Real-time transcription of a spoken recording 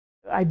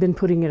I've been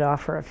putting it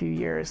off for a few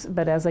years,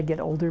 but as I get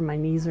older, my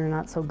knees are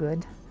not so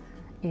good,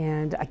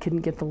 and I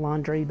couldn't get the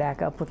laundry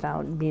back up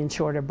without being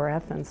short of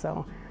breath, and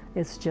so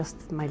it's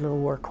just my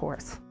little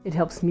workhorse. It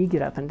helps me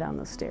get up and down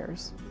the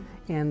stairs,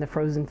 and the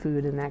frozen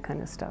food and that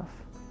kind of stuff.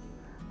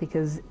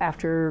 Because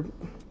after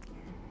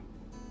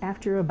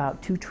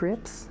about 2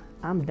 trips,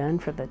 I'm done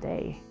for the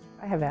day.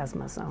 I have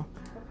asthma, so,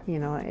 you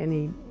know,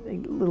 any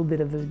little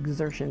bit of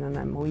exertion and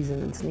I'm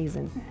wheezing and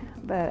sneezing.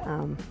 But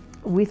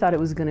we thought it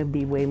was going to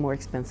be way more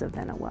expensive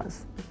than it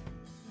was.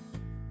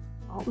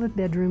 All the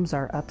bedrooms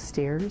are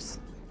upstairs,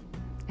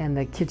 and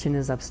the kitchen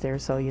is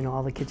upstairs, so, you know,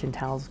 all the kitchen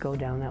towels go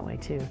down that way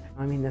too.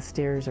 I mean, the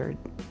stairs are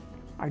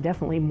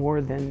definitely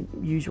more than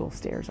usual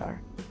stairs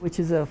are, which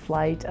is a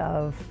flight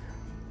of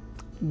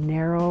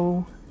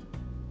narrow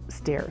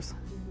stairs,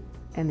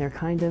 and they're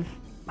kind of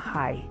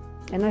high.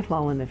 And I've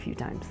fallen a few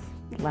times.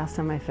 Last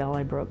time I fell,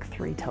 I broke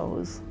 3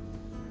 toes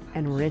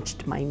and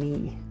wrenched my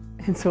knee.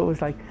 And so it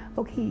was like,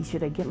 okay,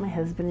 should I get my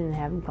husband and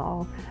have him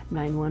call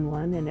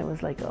 911? And it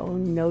was like, oh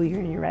no,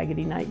 you're in your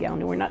raggedy nightgown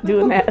and we're not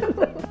doing that.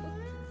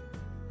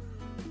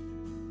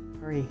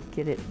 Hurry,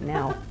 get it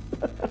now.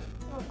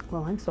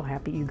 Well, I'm so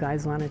happy you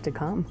guys wanted to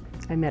come.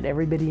 I met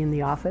everybody in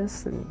the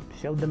office and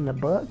showed them the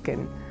book,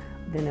 and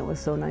then it was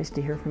so nice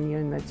to hear from you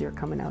and that you're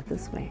coming out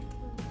this way.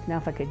 Now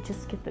if I could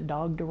just get the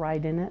dog to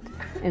ride in it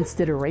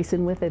instead of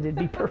racing with it, it'd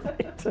be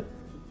perfect.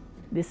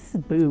 This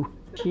is Boo.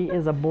 She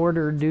is a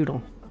border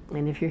doodle,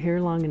 and if you're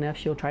here long enough,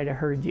 she'll try to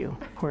herd you.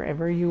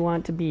 Wherever you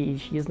want to be,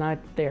 she is not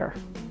there.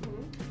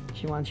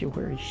 She wants you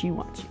where she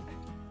wants you.